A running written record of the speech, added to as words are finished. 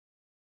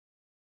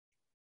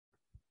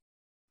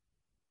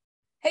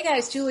Hey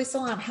guys, Julie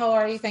Salam, how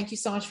are you? Thank you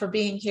so much for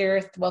being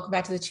here. Welcome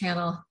back to the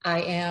channel.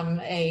 I am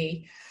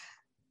a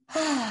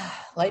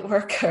light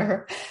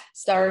worker,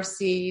 star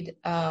seed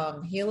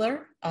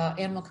healer,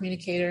 animal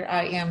communicator.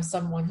 I am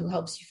someone who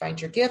helps you find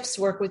your gifts,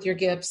 work with your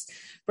gifts,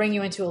 bring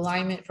you into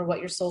alignment for what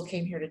your soul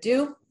came here to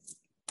do.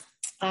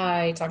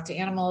 I talk to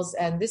animals,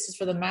 and this is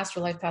for the Master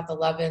Life Path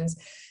 11s.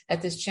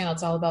 At this channel,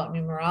 it's all about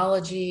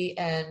numerology.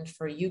 And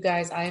for you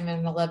guys, I am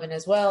an 11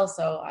 as well.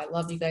 So I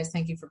love you guys.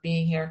 Thank you for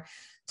being here.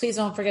 Please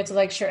don't forget to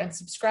like, share, and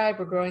subscribe.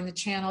 We're growing the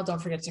channel.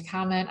 Don't forget to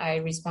comment. I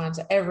respond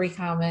to every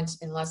comment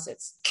unless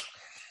it's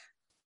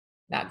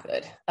not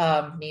good,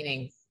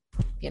 meaning,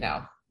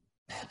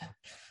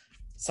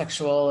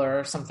 sexual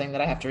or something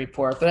that I have to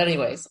report. But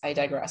anyways, I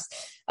digress.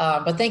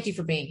 But thank you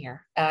for being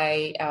here.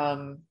 I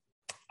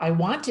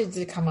wanted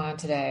to come on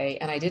today,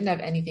 and I didn't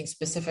have anything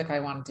specific I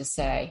wanted to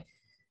say.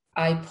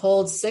 I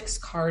pulled 6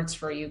 cards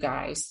for you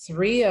guys,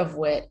 3 of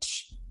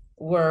which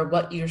were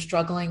what you're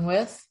struggling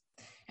with,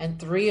 and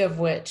 3 of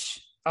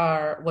which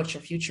are what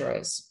your future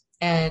is.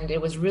 And it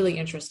was really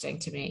interesting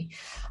to me.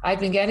 I've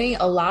been getting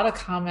a lot of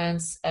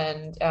comments,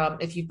 and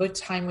if you book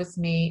time with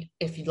me,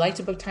 if you'd like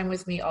to book time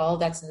with me, all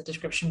that's in the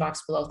description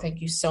box below.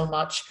 Thank you so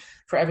much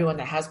for everyone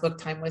that has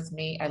booked time with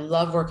me. I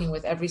love working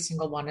with every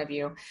single one of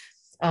you.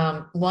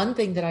 One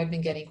thing that I've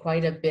been getting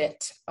quite a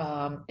bit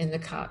in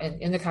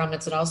the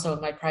comments and also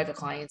in my private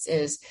clients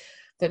is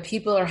that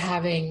people are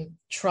having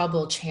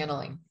trouble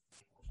channeling.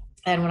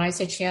 And when I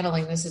say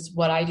channeling, this is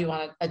what I do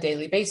on a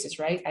daily basis,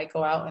 right? I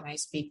go out and I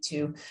speak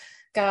to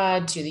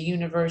God, to the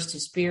universe, to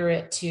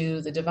spirit,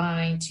 to the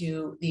divine,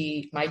 to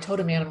my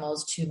totem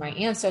animals, to my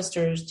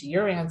ancestors, to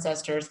your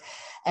ancestors,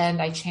 and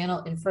I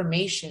channel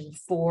information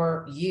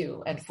for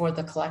you and for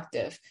the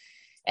collective.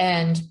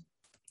 And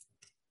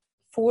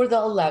for the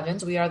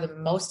 11s, we are the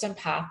most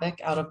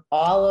empathic out of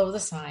all of the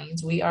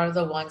signs. We are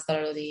the ones that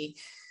are the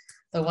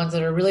ones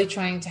that are really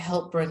trying to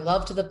help bring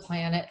love to the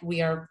planet.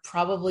 We are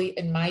probably,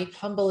 in my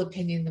humble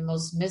opinion, the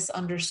most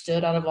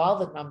misunderstood out of all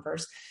the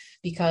numbers,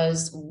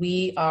 because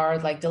we are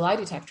like the lie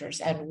detectors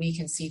and we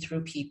can see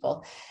through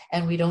people,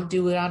 and we don't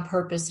do it on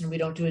purpose and we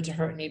don't do it to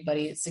hurt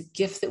anybody. It's a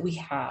gift that we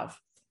have.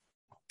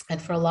 And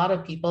for a lot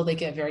of people, they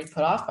get very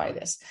put off by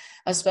this,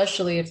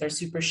 especially if they're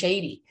super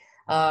shady.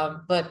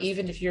 But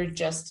even if you're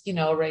just,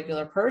 a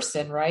regular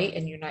person, right,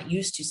 and you're not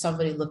used to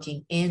somebody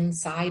looking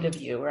inside of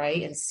you,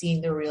 right, and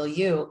seeing the real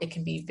you, it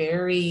can be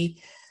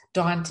very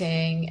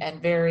daunting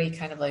and very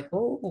kind of like,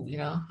 oh,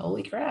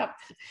 holy crap,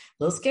 a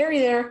little scary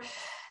there.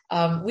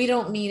 We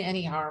don't mean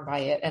any harm by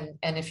it.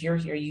 And if you're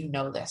here, you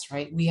know this,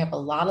 right? We have a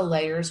lot of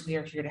layers. We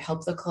are here to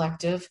help the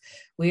collective.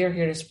 We are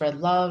here to spread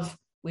love.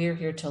 We are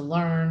here to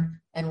learn,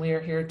 and we are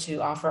here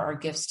to offer our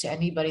gifts to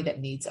anybody that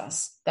needs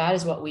us. That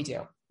is what we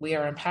do. We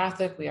are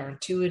empathic. We are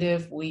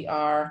intuitive. We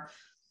are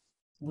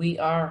who we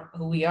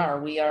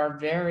are. We are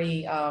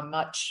very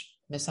much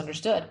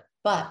misunderstood.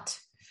 But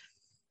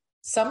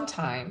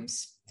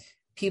sometimes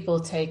people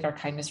take our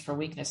kindness for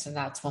weakness, and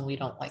that's when we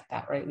don't like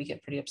that, right? We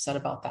get pretty upset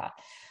about that.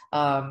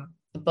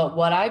 But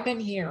what I've been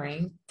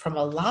hearing from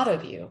a lot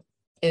of you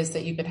is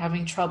that you've been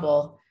having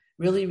trouble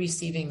really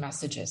receiving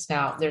messages.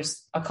 Now,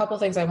 there's a couple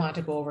things I want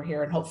to go over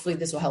here, and hopefully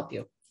this will help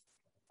you.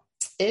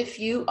 If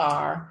you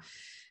are,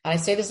 and I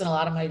say this in a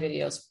lot of my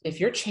videos, if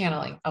you're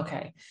channeling,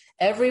 okay,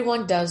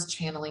 everyone does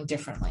channeling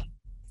differently.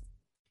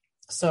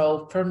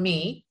 So for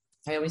me,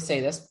 I always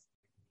say this,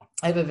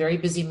 I have a very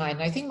busy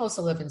mind, and I think most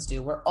 11s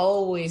do.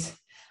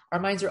 Our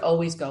minds are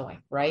always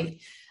going,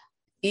 right?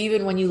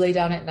 Even when you lay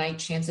down at night,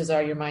 chances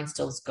are your mind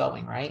still is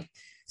going, right?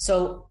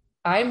 So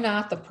I'm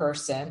not the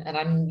person,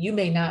 and you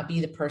may not be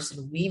the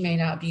person, we may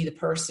not be the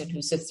person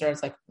who sits there and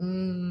is like,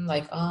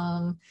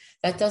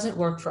 that doesn't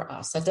work for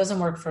us. That doesn't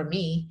work for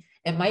me.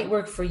 It might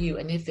work for you.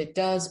 And if it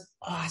does,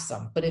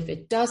 awesome. But if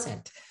it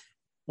doesn't,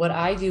 what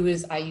I do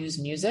is I use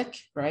music,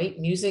 right?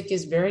 Music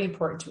is very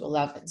important to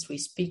 11s. We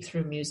speak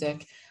through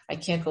music. I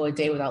can't go a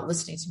day without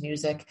listening to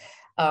music.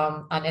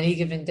 On any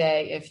given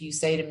day, if you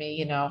say to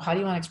me, how do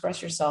you want to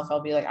express yourself?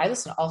 I'll be like, I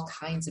listen to all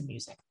kinds of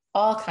music.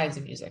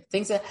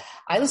 Things that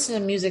I listen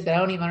to music that I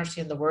don't even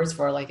understand the words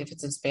for. Like if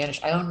it's in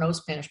Spanish, I don't know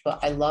Spanish,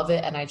 but I love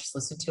it. And I just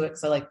listen to it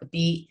because I like the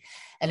beat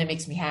and it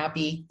makes me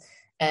happy.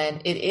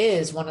 And it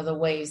is one of the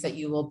ways that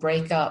you will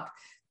break up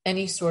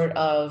any sort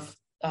of,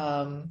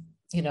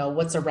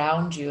 what's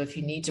around you. If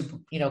you need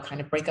to, kind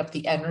of break up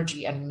the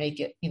energy and make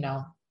it,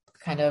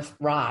 kind of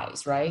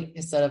rise, right?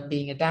 Instead of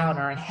being a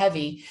downer and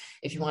heavy,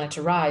 if you want it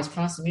to rise, put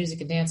on some music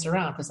and dance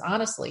around. Because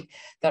honestly,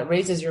 that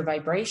raises your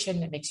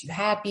vibration, it makes you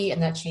happy,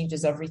 and that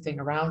changes everything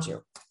around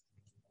you.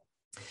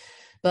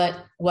 But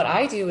what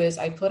I do is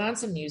I put on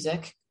some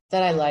music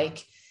that I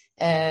like,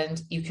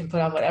 and you can put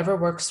on whatever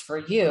works for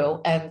you,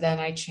 and then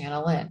I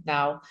channel in.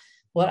 Now,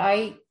 what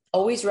I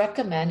always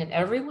recommend, and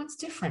everyone's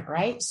different,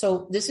 right?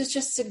 So this is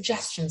just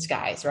suggestions,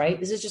 guys, right?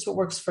 This is just what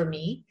works for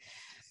me.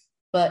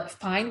 But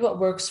find what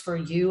works for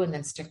you and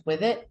then stick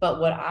with it. But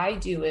what I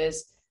do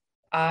is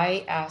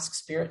I ask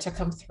spirit to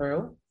come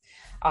through.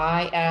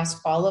 I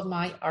ask all of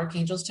my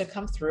archangels to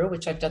come through,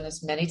 which I've done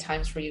this many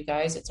times for you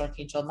guys. It's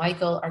Archangel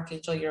Michael,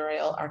 Archangel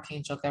Uriel,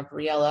 Archangel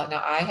Gabriella.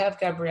 Now I have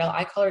Gabrielle.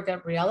 I call her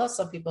Gabriella.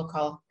 Some people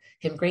call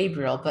him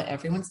Gabriel, but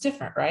everyone's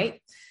different,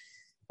 right?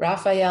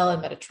 Raphael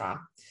and Metatron.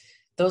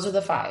 Those are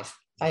the 5.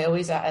 I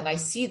always, and I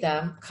see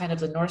them kind of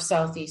the north,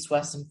 south, east,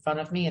 west in front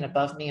of me and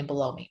above me and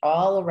below me,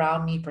 all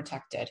around me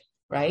protected,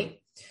 right?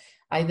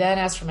 I then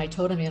ask for my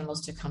totem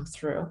animals to come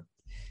through.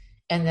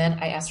 And then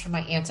I ask for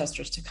my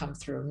ancestors to come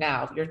through.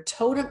 Now, your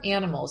totem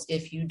animals,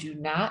 if you do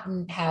not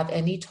have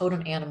any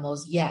totem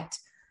animals yet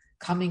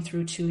coming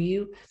through to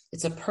you,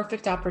 it's a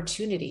perfect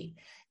opportunity.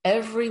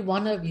 Every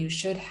one of you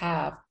should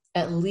have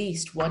at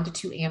least 1 to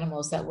 2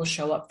 animals that will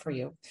show up for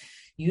you.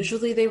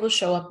 Usually they will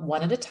show up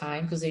one at a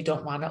time because they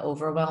don't want to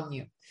overwhelm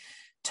you.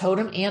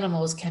 Totem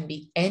animals can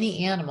be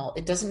any animal.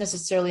 It doesn't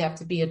necessarily have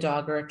to be a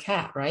dog or a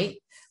cat, right?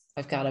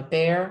 I've got a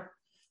bear,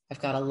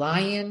 I've got a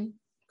lion,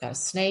 I've got a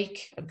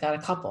snake, I've got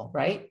a couple,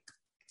 right?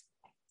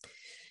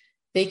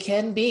 They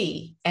can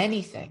be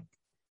anything.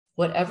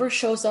 Whatever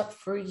shows up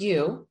for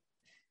you,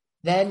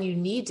 then you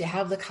need to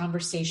have the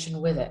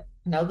conversation with it.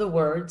 In other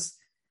words,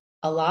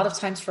 a lot of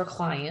times for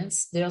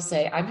clients, they'll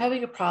say, I'm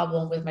having a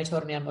problem with my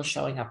totem animal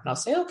showing up. And I'll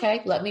say, okay,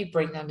 let me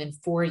bring them in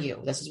for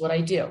you. This is what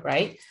I do,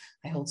 right?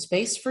 I hold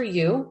space for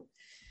you,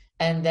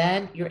 and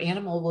then your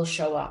animal will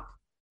show up.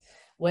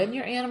 When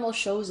your animal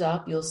shows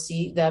up, you'll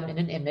see them in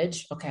an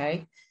image,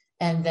 okay?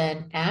 And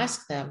then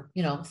ask them,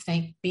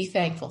 be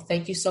thankful.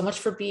 Thank you so much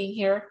for being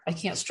here. I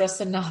can't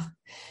stress enough.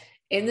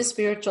 In the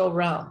spiritual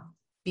realm,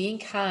 being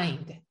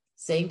kind,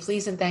 saying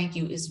please and thank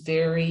you is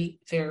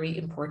very, very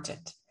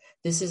important.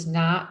 This is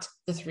not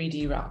the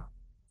 3D realm.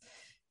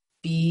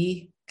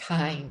 Be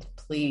kind,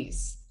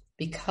 please,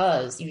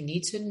 because you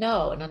need to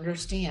know and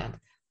understand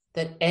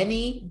that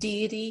any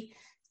deity,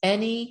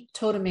 any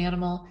totem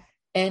animal,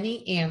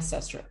 any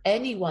ancestor,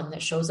 anyone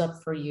that shows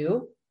up for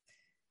you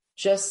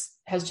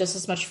has just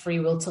as much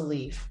free will to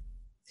leave.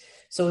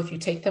 So if you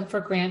take them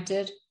for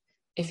granted,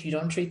 if you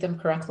don't treat them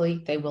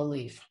correctly, they will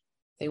leave.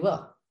 They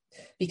will.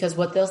 Because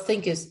what they'll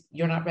think is,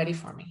 you're not ready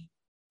for me.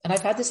 And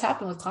I've had this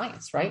happen with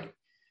clients, right?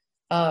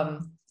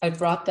 I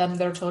brought them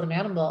their totem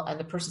animal and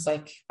the person's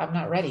like, I'm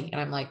not ready.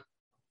 And I'm like,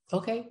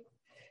 okay,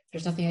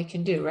 there's nothing I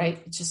can do,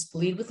 right? Just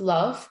lead with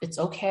love. It's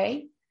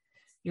okay.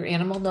 Your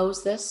animal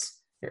knows this.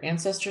 Your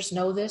ancestors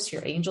know this.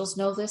 Your angels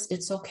know this.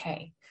 It's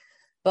okay.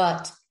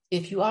 But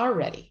if you are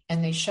ready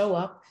and they show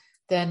up,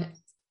 then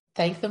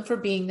thank them for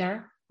being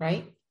there,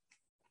 right?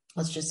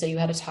 Let's just say you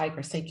had a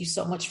tiger. Thank you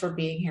so much for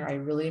being here. I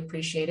really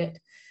appreciate it.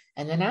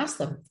 And then ask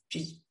them,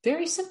 just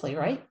very simply,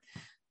 right?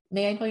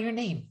 May I know your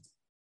name?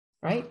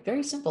 Right?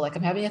 Very simple. Like,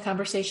 I'm having a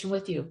conversation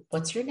with you.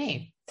 What's your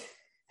name?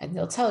 And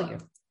they'll tell you.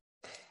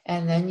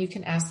 And then you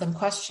can ask them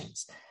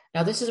questions.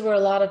 Now, this is where a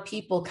lot of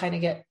people kind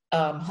of get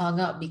hung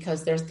up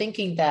because they're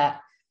thinking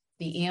that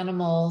the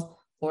animal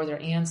or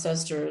their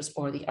ancestors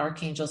or the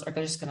archangels are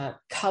just going to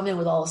come in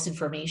with all this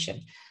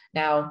information.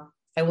 Now,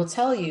 I will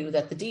tell you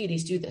that the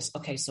deities do this.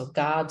 Okay, so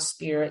God,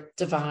 Spirit,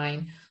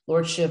 Divine,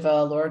 Lord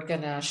Shiva, Lord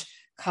Ganesh,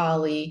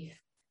 Kali,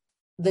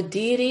 the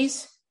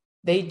deities,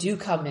 they do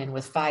come in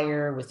with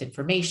fire, with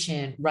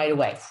information right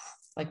away.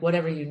 Like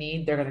whatever you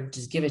need, they're going to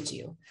just give it to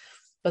you.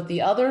 But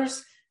the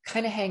others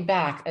kind of hang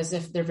back as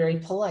if they're very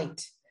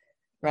polite,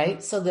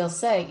 right? So they'll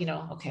say,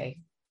 okay,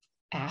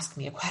 ask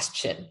me a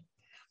question.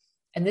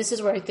 And this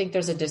is where I think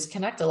there's a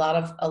disconnect. A lot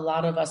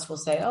of us will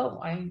say, oh,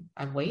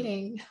 I'm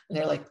waiting. And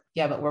they're like,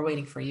 yeah, but we're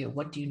waiting for you.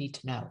 What do you need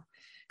to know?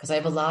 Because I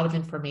have a lot of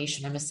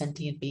information. I'm a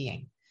sentient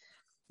being.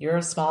 You're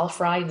a small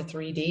fry in the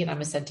 3D, and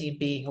I'm a sentient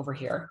being over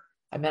here.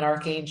 I'm an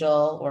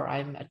archangel or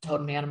I'm a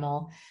totem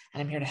animal, and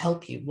I'm here to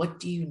help you. What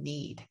do you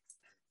need?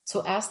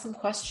 So ask them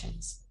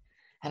questions.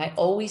 And I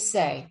always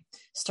say,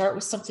 start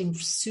with something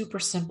super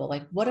simple,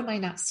 like, what am I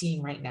not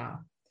seeing right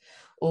now?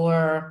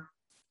 Or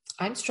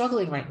I'm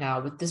struggling right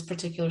now with this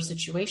particular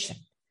situation.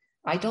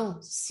 I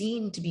don't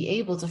seem to be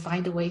able to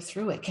find a way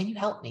through it. Can you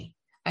help me?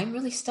 I'm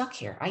really stuck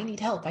here. I need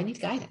help. I need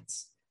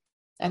guidance.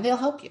 And they'll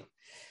help you.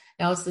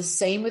 Now, it's the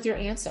same with your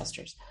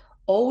ancestors.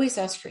 Always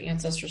ask your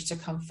ancestors to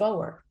come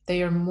forward.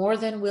 They are more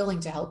than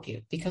willing to help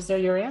you because they're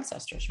your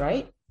ancestors,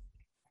 right?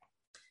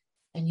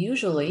 And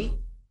usually,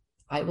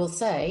 I will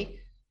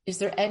say, is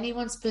there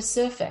anyone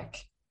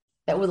specific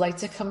that would like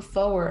to come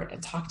forward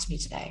and talk to me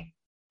today?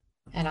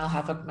 And I'll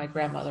have my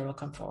grandmother will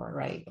come forward,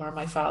 right? Or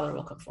my father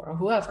will come forward, or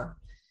whoever.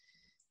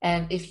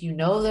 And if you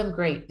know them,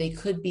 great. They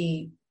could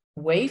be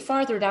way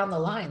farther down the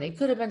line. They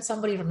could have been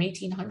somebody from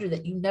 1800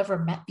 that you never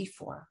met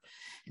before.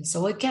 And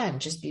so again,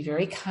 just be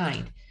very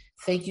kind.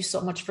 Thank you so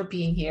much for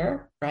being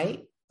here,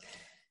 right?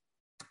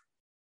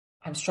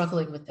 I'm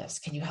struggling with this.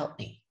 Can you help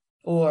me?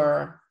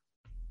 Or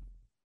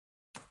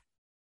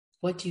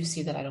what do you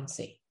see that I don't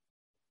see?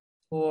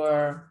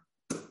 Or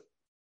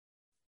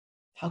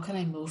how can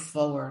I move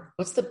forward?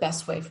 What's the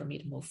best way for me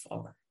to move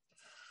forward?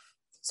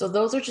 So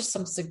those are just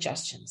some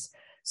suggestions.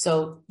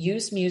 So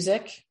use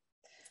music,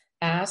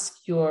 ask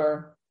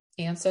your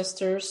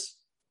ancestors,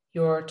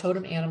 your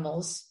totem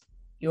animals,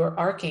 your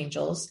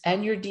archangels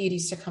and your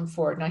deities to come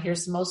forward. Now,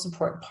 here's the most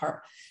important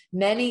part.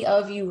 Many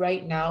of you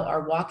right now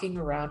are walking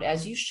around,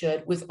 as you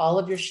should, with all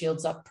of your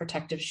shields up,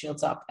 protective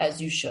shields up,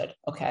 as you should,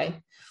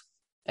 okay?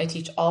 I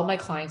teach all my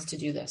clients to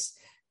do this.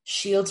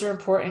 Shields are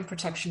important,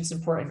 protection is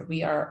important.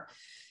 We are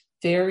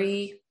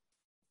very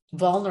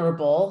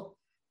vulnerable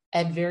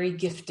and very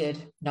gifted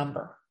a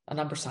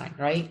number sign,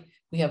 right?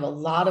 We have a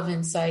lot of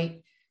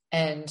insight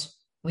and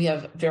we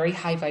have very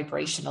high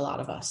vibration, a lot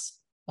of us,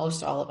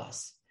 most all of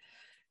us,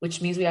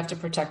 which means we have to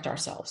protect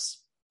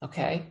ourselves,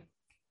 okay?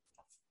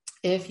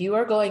 If you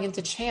are going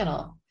into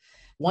channel,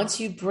 once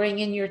you bring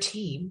in your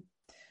team,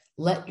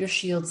 let your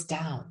shields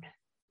down,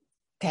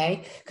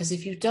 okay? Because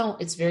if you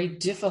don't, it's very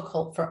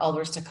difficult for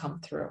others to come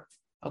through,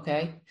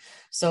 okay?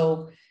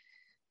 So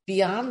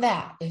beyond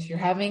that, if you're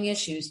having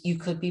issues, you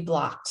could be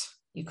blocked.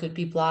 You could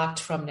be blocked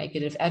from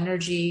negative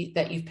energy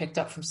that you've picked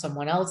up from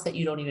someone else that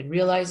you don't even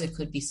realize. It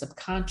could be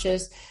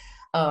subconscious.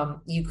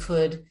 You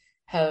could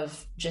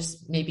have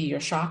just maybe your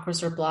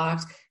chakras are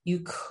blocked. You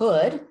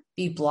could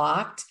be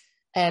blocked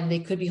and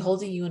they could be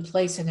holding you in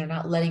place and they're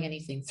not letting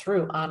anything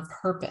through on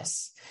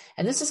purpose.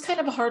 And this is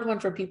kind of a hard one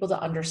for people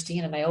to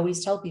understand. And I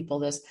always tell people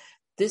this.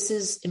 This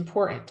is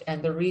important.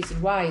 And the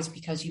reason why is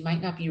because you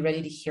might not be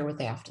ready to hear what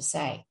they have to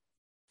say.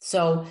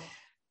 So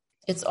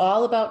it's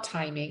all about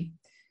timing.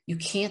 You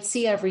can't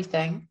see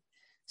everything.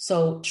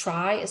 So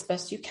try as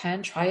best you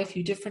can, try a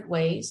few different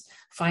ways,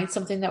 find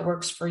something that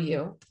works for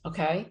you.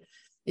 Okay.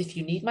 If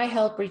you need my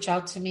help, reach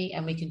out to me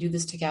and we can do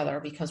this together,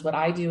 because what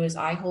I do is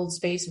I hold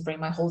space and bring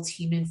my whole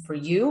team in for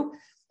you.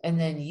 And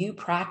then you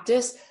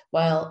practice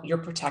while you're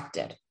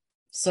protected.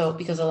 So,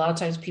 because a lot of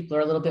times people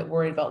are a little bit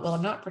worried about, well,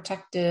 I'm not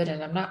protected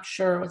and I'm not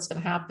sure what's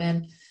going to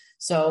happen.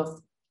 So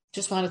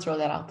just want to throw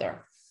that out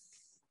there.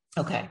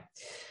 Okay.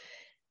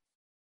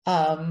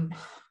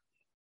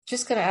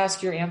 Just going to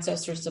ask your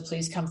ancestors to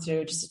please come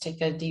through, just to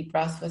take a deep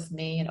breath with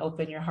me and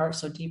open your heart.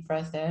 So deep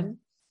breath in,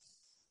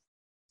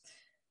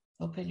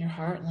 open your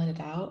heart and let it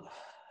out.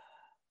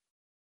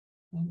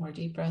 One more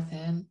deep breath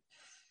in,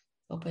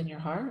 open your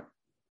heart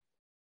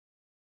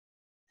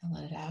and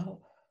let it out.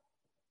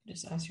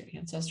 Just ask your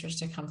ancestors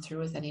to come through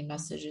with any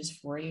messages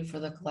for you for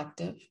the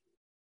collective.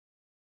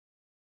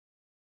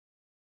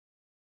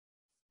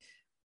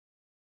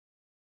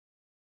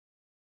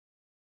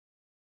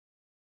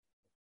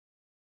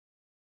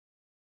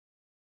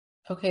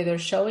 Okay, they're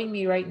showing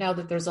me right now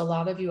that there's a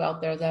lot of you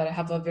out there that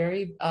have a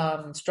very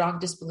strong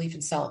disbelief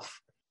in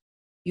self.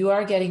 You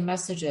are getting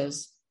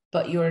messages,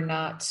 but you're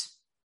not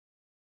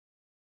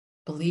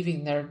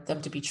believing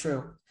them to be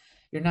true.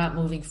 You're not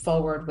moving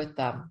forward with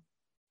them,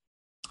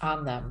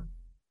 on them,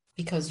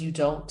 because you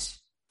don't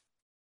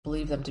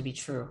believe them to be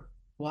true.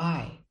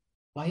 Why?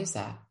 Why is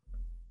that?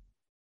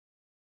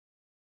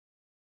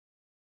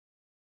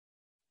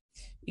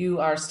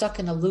 You are stuck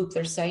in a loop,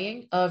 they're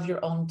saying, of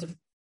your own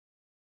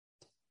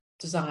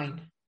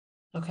design.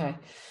 Okay.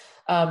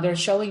 They're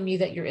showing me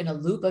that you're in a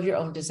loop of your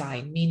own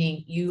design,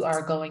 meaning you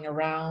are going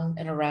around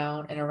and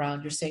around and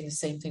around. You're saying the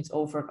same things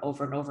over and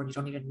over and over, and you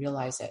don't even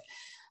realize it.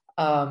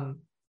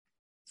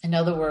 In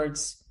other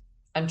words,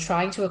 I'm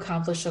trying to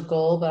accomplish a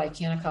goal, but I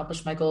can't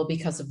accomplish my goal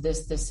because of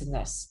this, this, and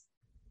this.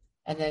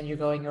 And then you're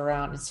going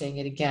around and saying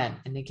it again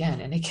and again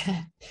and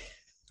again.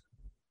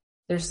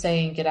 They're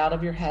saying, get out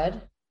of your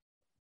head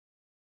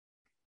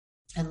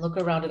and look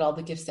around at all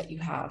the gifts that you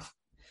have.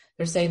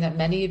 They're saying that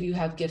many of you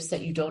have gifts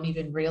that you don't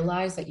even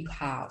realize that you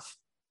have.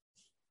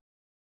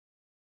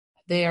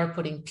 They are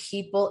putting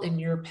people in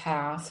your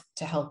path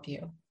to help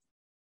you.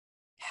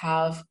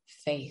 Have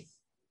faith.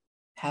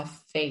 Have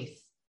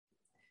faith.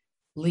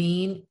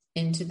 Lean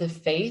into the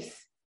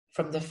faith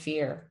from the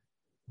fear.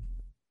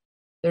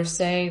 They're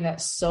saying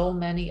that so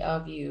many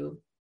of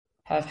you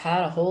have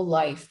had a whole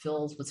life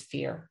filled with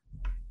fear.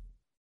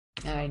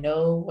 And I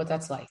know what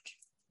that's like.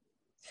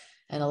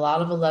 And a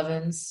lot of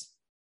 11s,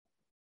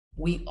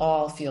 we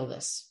all feel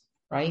this,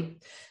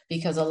 right?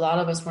 Because a lot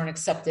of us weren't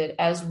accepted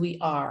as we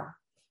are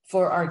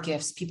for our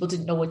gifts. People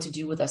didn't know what to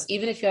do with us.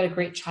 Even if you had a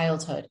great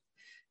childhood,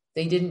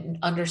 they didn't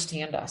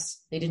understand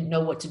us. They didn't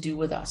know what to do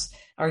with us.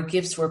 Our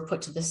gifts were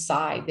put to the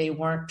side. They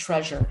weren't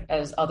treasured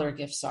as other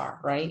gifts are,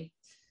 right?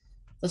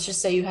 Let's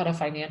just say you had a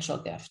financial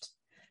gift.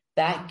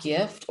 That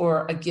gift,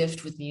 or a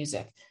gift with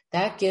music,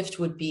 that gift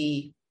would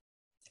be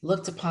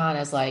looked upon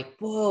as like,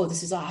 whoa,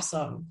 this is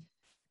awesome.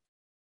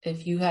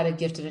 If you had a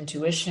gift of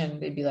intuition,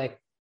 they'd be like,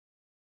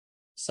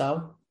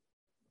 so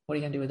what are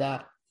you going to do with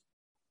that?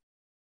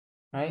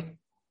 Right?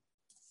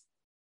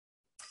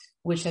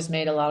 Which has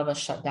made a lot of us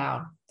shut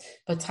down.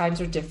 But times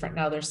are different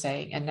now, they're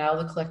saying, and now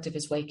the collective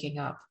is waking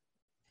up.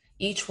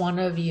 Each one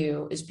of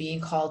you is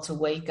being called to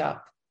wake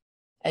up,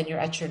 and you're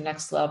at your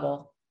next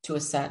level to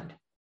ascend.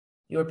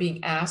 You're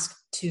being asked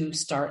to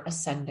start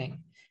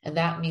ascending. And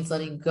that means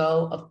letting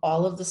go of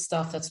all of the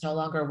stuff that's no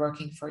longer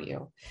working for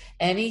you.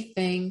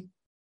 Anything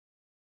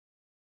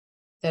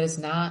that is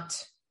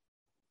not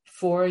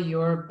for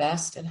your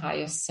best and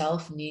highest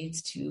self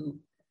needs to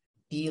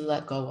be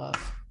let go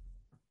of.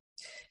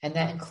 And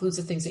that includes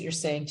the things that you're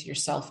saying to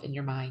yourself in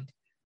your mind.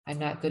 I'm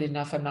not good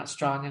enough. I'm not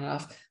strong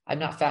enough. I'm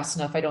not fast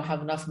enough. I don't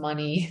have enough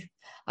money.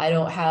 I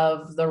don't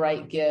have the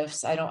right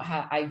gifts. I do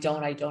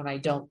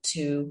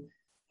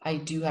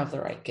have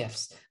the right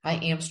gifts. I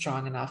am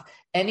strong enough.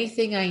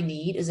 Anything I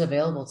need is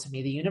available to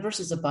me. The universe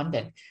is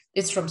abundant.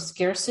 It's from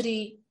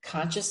scarcity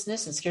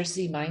consciousness and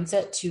scarcity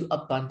mindset to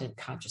abundant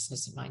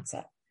consciousness and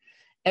mindset.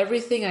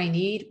 Everything I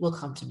need will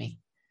come to me.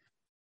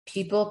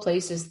 People,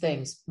 places,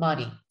 things,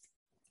 money,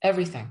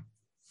 everything.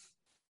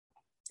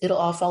 It'll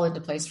all fall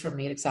into place for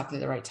me at exactly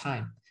the right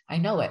time. I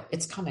know it.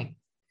 It's coming.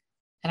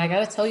 And I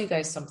got to tell you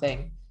guys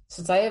something.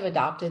 Since I have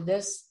adopted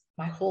this,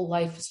 my whole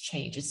life has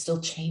changed. It's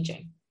still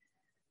changing,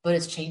 but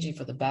it's changing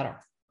for the better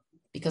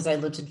because I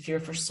lived in fear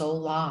for so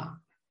long,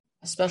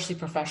 especially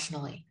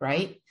professionally,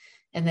 right?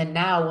 And then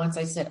now, once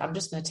I said, I'm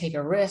just going to take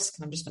a risk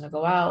and I'm just going to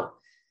go out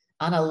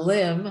on a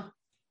limb,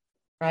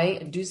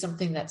 right? And do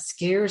something that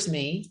scares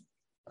me,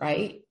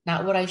 right?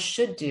 Not what I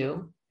should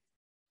do,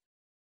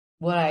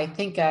 what I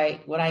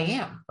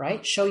am,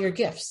 right? Show your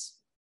gifts.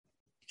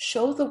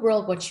 Show the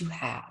world what you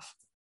have.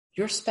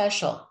 You're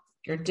special.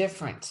 You're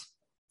different.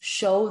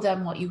 Show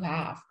them what you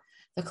have.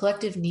 The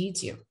collective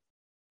needs you.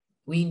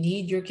 We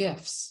need your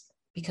gifts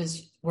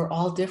because we're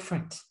all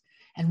different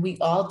and we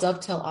all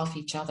dovetail off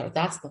each other.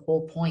 That's the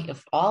whole point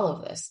of all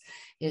of this,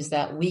 is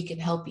that we can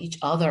help each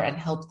other and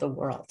help the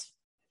world.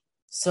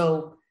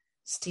 So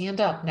stand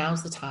up.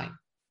 Now's the time.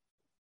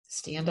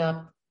 Stand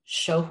up.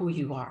 Show who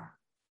you are,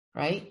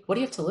 right? What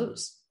do you have to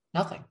lose?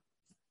 Nothing.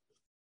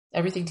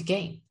 Everything to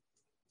gain.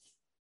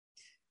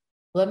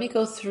 Let me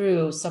go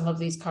through some of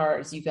these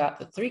cards. You got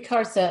the 3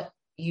 cards that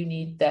you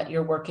need, that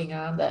you're working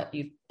on, that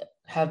you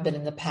have been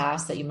in the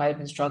past, that you might have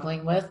been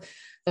struggling with.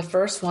 The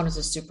first one is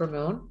a super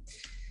moon,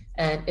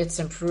 and it's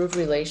improved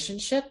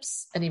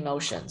relationships and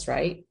emotions,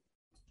 right?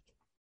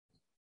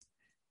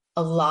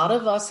 A lot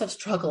of us have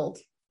struggled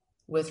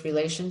with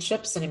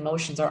relationships and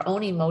emotions. Our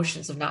own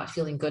emotions of not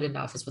feeling good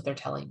enough is what they're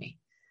telling me.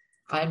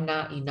 I'm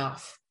not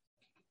enough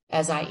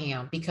as I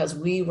am, because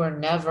we were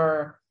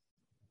never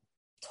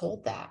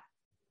told that.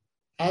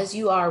 As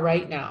you are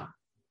right now,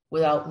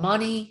 without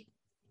money,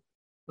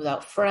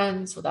 without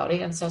friends, without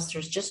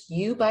ancestors, just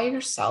you by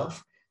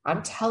yourself,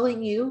 I'm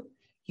telling you,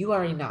 you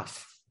are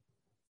enough.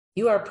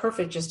 You are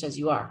perfect just as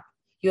you are.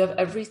 You have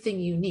everything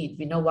you need.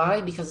 You know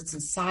why? Because it's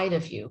inside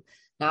of you,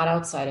 not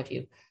outside of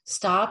you.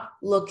 Stop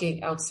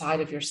looking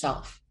outside of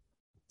yourself.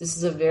 This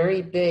is a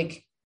very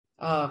big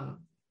sign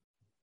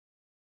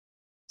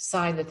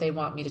that they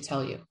want me to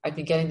tell you. I've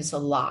been getting this a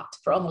lot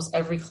for almost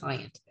every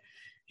client.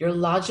 Your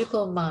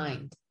logical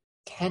mind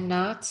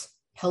cannot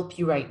help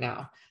you right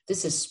now.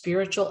 This is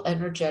spiritual,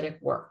 energetic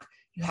work.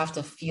 You have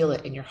to feel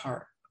it in your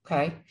heart,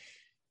 okay?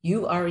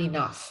 You are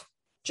enough,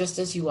 just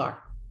as you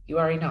are. You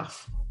are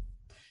enough.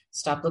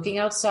 Stop looking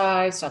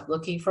outside. Stop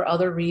looking for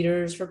other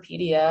readers, for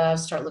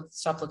PDFs.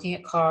 Stop looking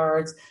at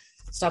cards.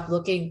 Stop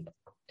looking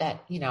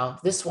at,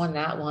 this one,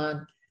 that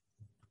one.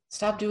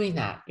 Stop doing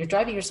that. You're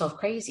driving yourself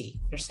crazy,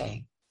 you're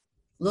saying.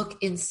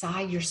 Look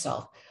inside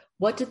yourself.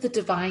 What did the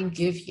divine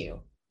give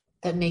you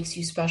that makes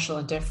you special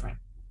and different,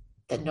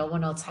 that no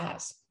one else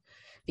has?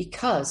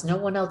 Because no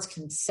one else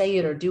can say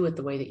it or do it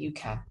the way that you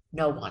can.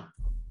 No one.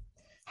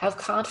 Have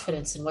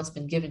confidence in what's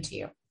been given to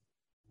you.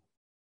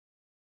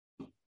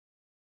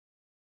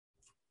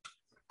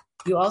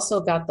 You also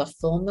got the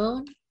full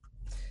moon.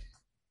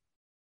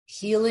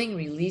 Healing,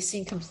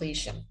 releasing,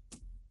 completion.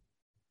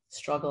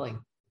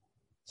 Struggling.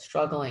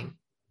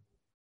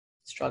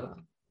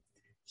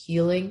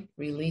 Healing,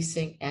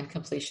 releasing, and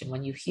completion.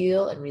 When you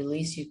heal and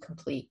release, you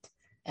complete.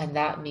 And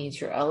that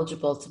means you're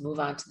eligible to move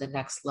on to the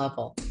next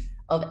level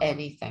of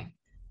anything.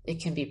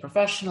 It can be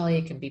professionally,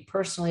 it can be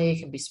personally, it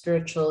can be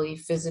spiritually,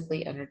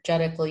 physically,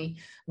 energetically,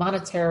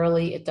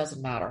 monetarily, it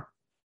doesn't matter.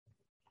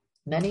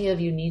 Many of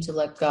you need to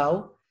let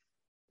go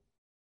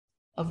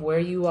of where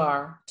you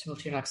are to move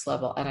to your next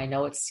level. And I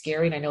know it's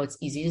scary and I know it's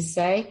easy to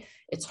say.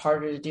 It's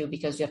harder to do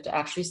because you have to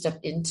actually step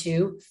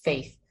into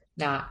faith,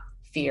 not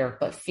fear,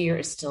 but fear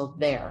is still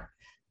there.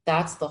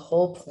 That's the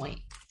whole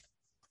point.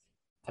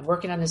 I'm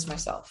working on this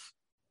myself.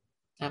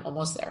 I'm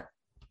almost there.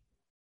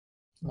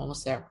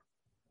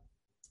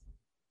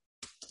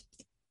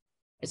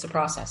 It's a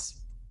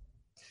process.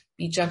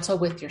 Be gentle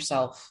with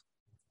yourself.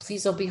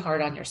 Please don't be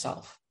hard on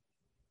yourself.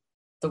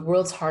 The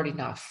world's hard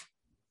enough.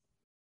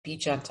 Be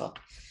gentle.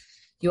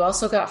 You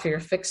also got for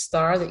your fixed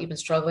star that you've been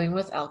struggling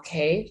with,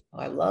 Alkaid. Oh,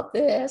 I love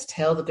this.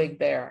 Tail the big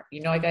bear.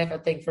 You know, I have a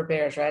thing for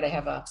bears, right? I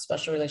have a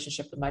special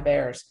relationship with my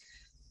bears.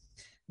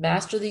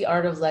 Master the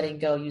art of letting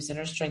go. Use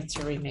inner strength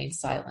to remain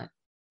silent.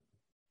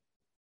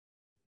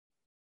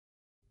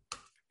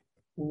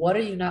 What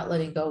are you not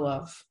letting go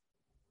of?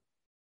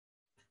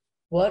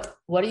 What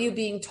are you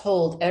being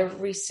told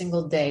every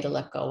single day to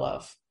let go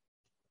of?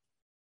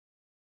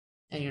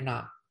 And you're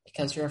not,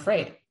 because you're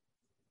afraid.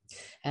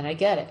 And I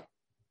get it.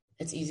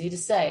 It's easy to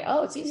say.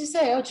 Oh,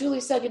 Julie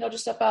said,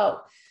 just step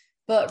out.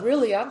 But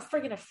really, I'm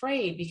friggin'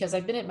 afraid because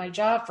I've been at my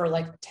job for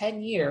like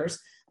 10 years.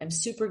 I'm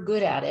super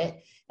good at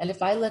it. And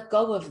if I let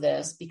go of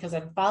this because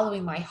I'm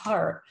following my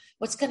heart,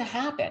 what's going to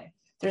happen?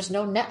 There's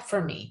no net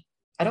for me.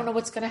 I don't know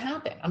what's going to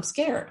happen. I'm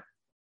scared.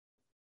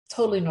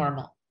 Totally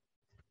normal.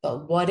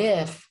 But what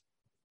if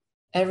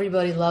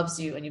everybody loves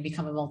you and you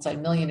become a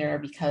multimillionaire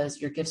because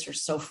your gifts are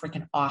so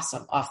freaking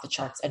awesome, off the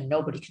charts, and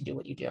nobody can do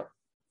what you do?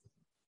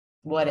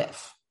 What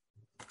if?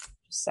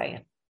 Just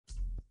saying.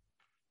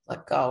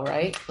 Let go,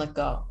 right? Let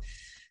go.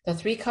 The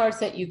 3 cards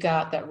that you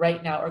got that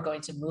right now are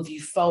going to move you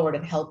forward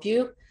and help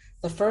you.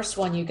 The first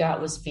one you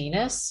got was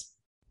Venus.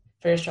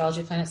 Fairy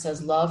Astrology Planet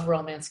says love,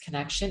 romance,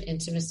 connection,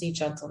 intimacy,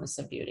 gentleness,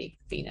 and beauty.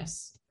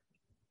 Venus.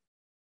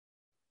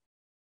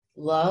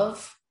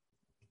 Love,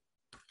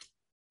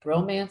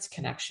 romance,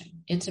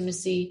 connection,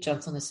 intimacy,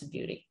 gentleness, and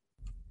beauty.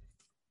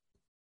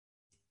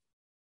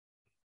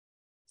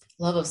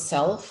 Love of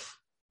self,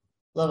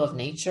 love of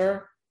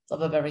nature,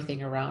 love of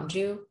everything around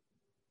you.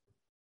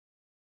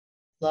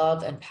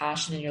 Love and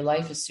passion in your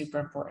life is super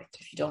important.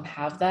 If you don't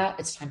have that,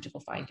 it's time to go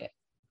find it,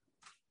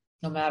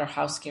 no matter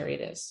how scary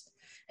it is.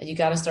 And you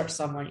got to start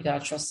somewhere. You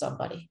got to trust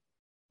somebody.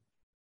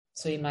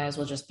 So you might as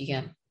well just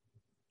begin,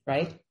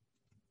 right?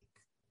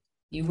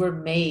 You were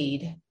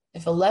made.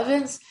 If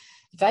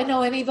I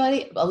know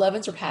anybody,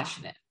 11s are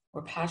passionate.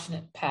 We're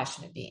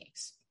passionate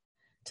beings.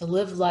 To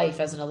live life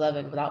as an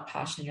 11 without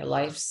passion in your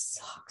life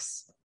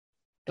sucks.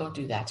 Don't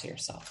do that to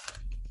yourself.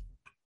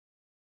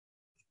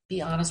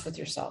 Be honest with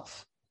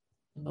yourself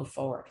and move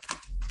forward.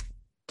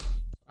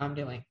 I'm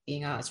doing,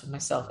 being honest with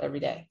myself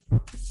every day.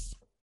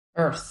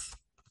 Earth,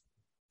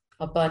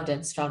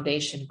 abundance,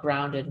 foundation,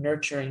 grounded,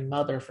 nurturing,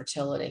 mother,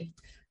 fertility.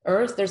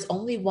 Earth, there's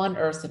only one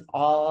Earth in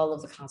all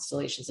of the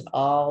constellations, in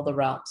all the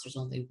realms. There's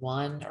only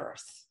one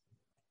Earth.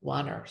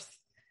 One Earth.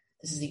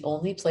 This is the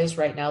only place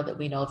right now that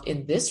we know of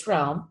in this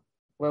realm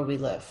where we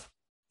live.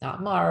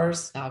 Not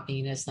Mars, not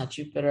Venus, not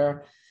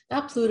Jupiter,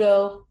 not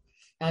Pluto,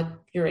 not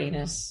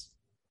Uranus,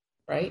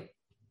 right?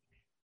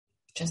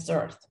 Just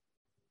Earth.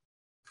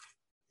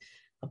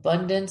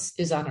 Abundance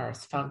is on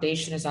Earth.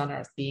 Foundation is on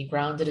Earth. Being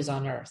grounded is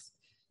on Earth.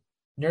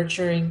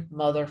 Nurturing,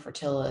 mother,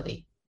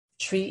 fertility.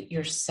 Treat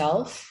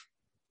yourself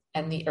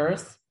and the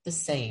Earth the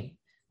same,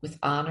 with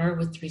honor,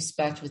 with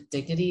respect, with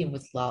dignity, and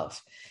with love.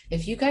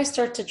 If you guys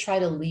start to try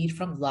to lead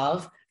from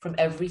love, from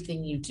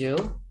everything you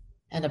do,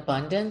 and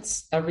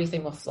abundance,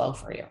 everything will flow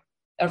for you.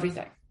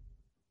 Everything.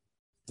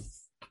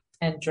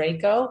 And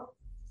Draco,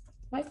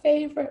 my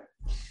favorite.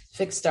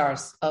 Fixed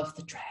stars of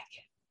the dragon.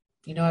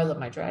 You know I love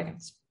my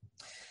dragons.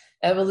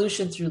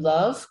 Evolution through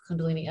love,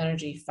 Kundalini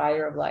energy,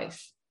 fire of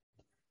life.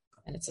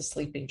 And it's a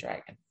sleeping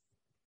dragon.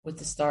 With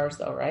the stars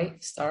though,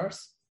 right?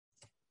 Stars.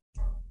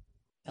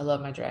 I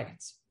love my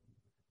dragons.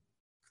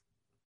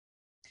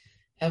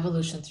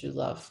 Evolution through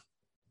love.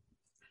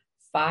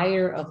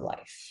 Fire of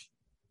life.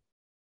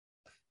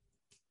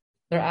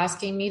 They're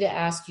asking me to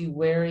ask you,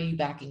 where are you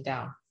backing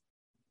down?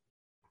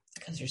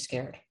 Because you're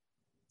scared.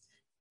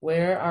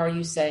 Where are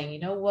you saying, you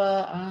know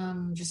what,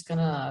 I'm just going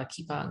to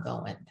keep on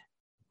going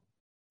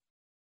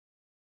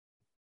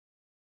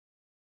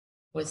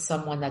with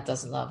someone that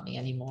doesn't love me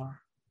anymore,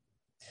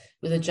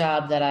 with a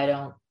job that I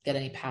don't get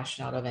any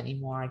passion out of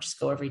anymore. I just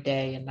go every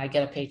day and I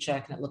get a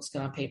paycheck and it looks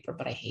good on paper,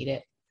 but I hate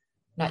it.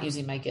 I'm not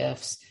using my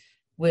gifts.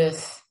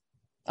 With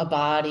a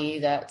body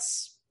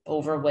that's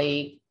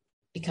overweight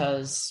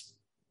because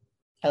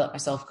I let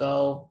myself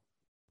go,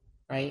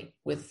 right?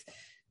 With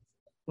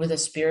a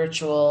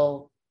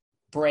spiritual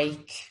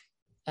break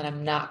and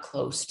I'm not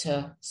close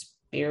to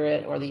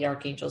spirit or the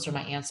archangels or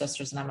my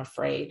ancestors and I'm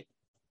afraid.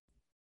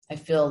 I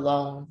feel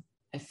alone.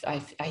 I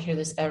hear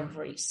this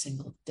every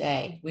single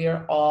day. We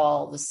are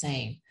all the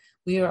same.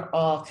 We are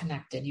all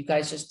connected. You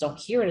guys just don't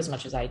hear it as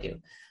much as I do.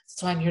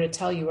 So I'm here to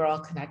tell you we're all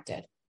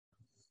connected.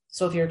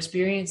 So if you're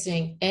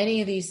experiencing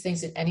any of these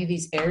things in any of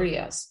these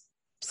areas,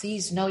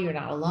 please know you're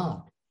not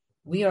alone.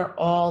 We are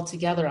all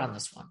together on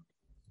this one.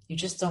 You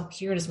just don't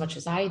hear it as much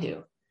as I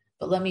do.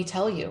 But let me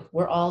tell you,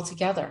 we're all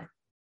together.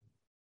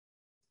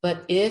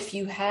 But if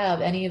you have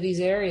any of these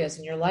areas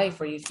in your life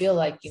where you feel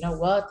like, you know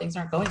what, things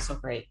aren't going so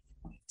great,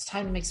 it's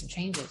time to make some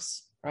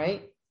changes,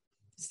 right?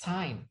 It's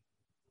time.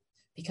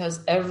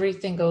 Because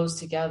everything goes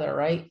together,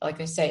 right? Like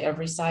I say,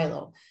 every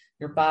silo,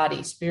 your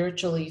body,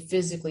 spiritually,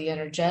 physically,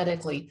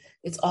 energetically,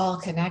 it's all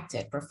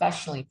connected,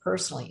 professionally,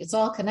 personally, it's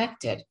all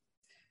connected.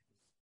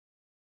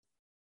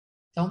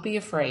 Don't be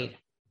afraid.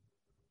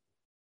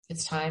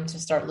 It's time to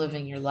start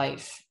living your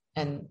life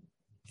and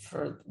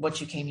for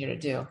what you came here to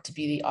do, to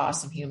be the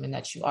awesome human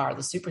that you are,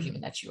 the superhuman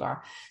that you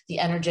are, the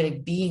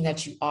energetic being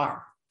that you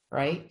are,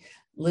 right?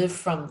 Live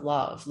from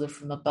love, live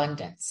from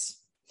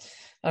abundance.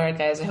 All right,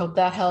 guys, I hope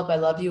that helped. I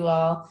love you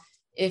all.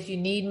 If you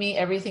need me,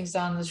 everything's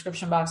down in the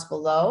description box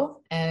below.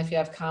 And if you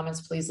have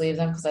comments, please leave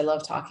them because I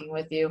love talking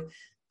with you.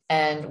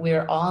 And we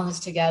are all in this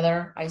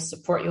together. I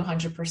support you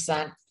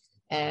 100%.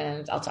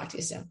 And I'll talk to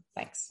you soon.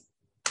 Thanks.